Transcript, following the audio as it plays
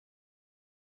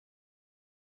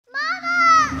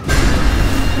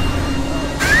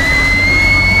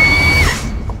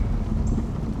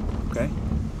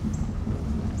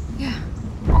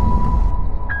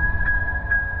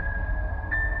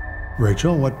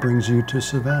Rachel, what brings you to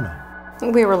Savannah?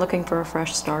 We were looking for a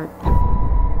fresh start.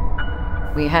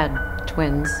 We had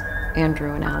twins,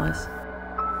 Andrew and Alice.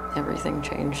 Everything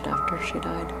changed after she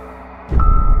died.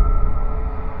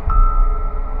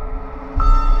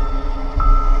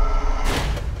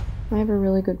 I have a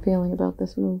really good feeling about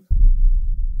this move.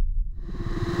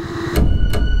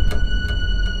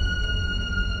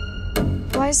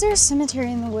 Why is there a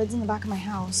cemetery in the woods in the back of my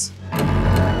house?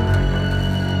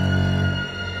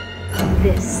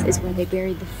 This is where they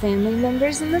buried the family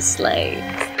members and the slaves.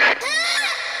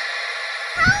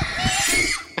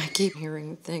 I keep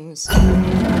hearing things,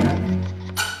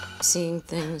 seeing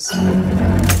things.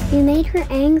 You made her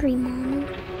angry, Mommy.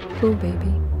 Who,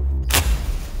 baby?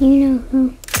 You know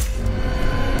who.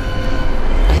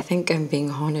 I think I'm being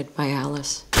haunted by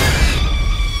Alice.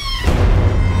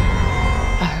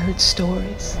 I heard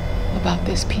stories about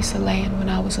this piece of land when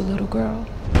I was a little girl.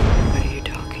 What are you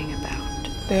talking about?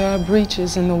 There are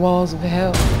breaches in the walls of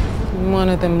hell. One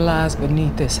of them lies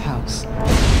beneath this house.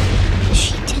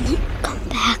 She didn't come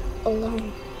back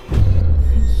alone.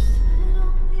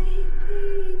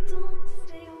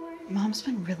 Mom's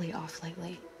been really off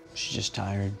lately. She's just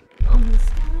tired. Mama's.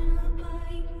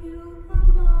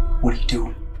 What are you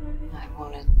doing? I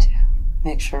wanted to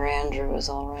make sure Andrew was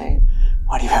all right.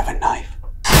 Why do you have a knife?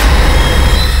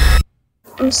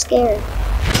 I'm scared.